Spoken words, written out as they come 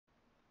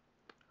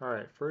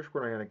Alright, first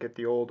we're going to get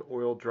the old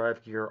oil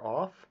drive gear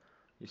off.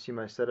 You see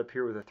my setup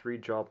here with a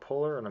 3-jaw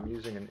puller, and I'm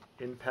using an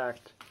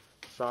impact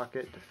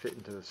socket to fit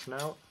into the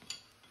snout.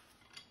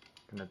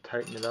 I'm going to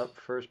tighten it up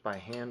first by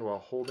hand while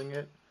holding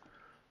it.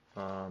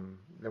 Then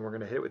we're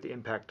going to hit it with the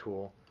impact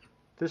tool.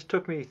 This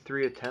took me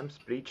 3 attempts,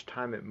 but each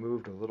time it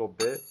moved a little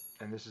bit,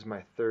 and this is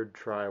my 3rd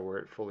try where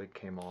it fully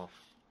came off.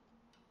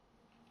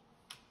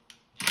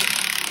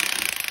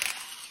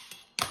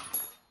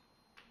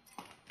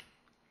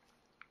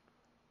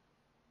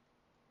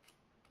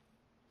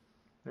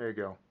 There you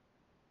go.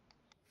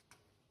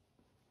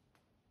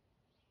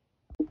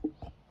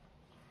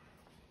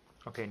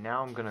 Okay,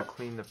 now I'm going to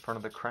clean the front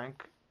of the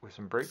crank with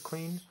some brake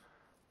clean,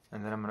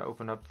 and then I'm going to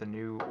open up the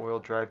new oil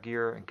drive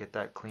gear and get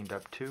that cleaned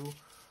up too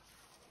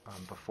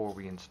before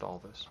we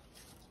install this.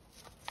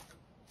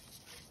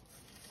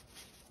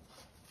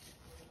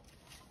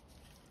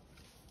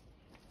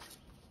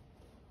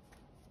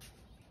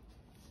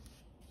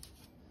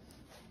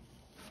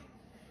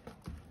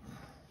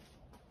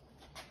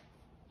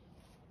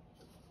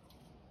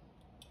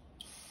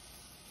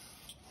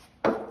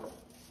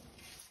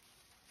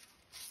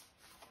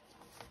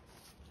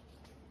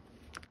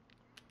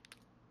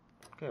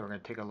 Okay, we're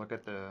going to take a look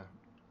at the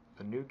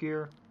new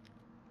gear.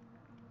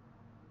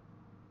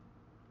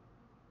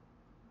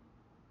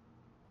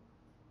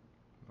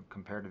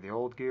 Compared to the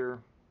old gear.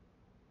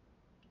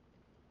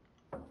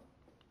 Now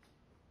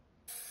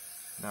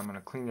I'm going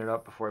to clean it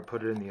up before I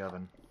put it in the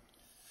oven.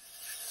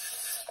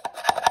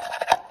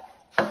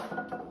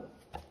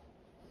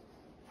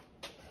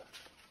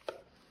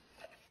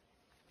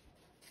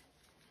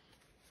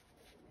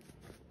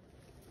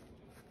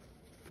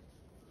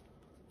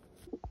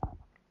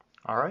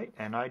 Alright,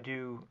 and I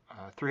do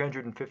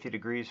 350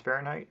 degrees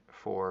Fahrenheit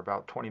for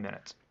about 20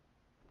 minutes.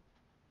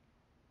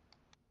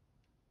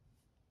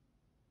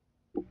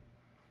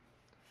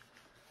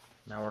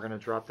 Now we're going to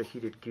drop the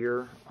heated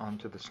gear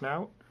onto the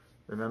snout.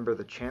 Remember,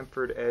 the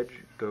chamfered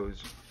edge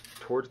goes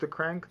towards the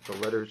crank, the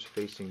letters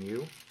facing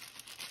you.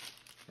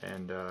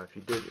 And if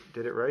you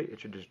did it right, it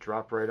should just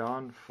drop right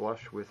on,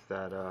 flush with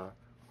that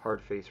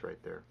hard face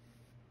right there.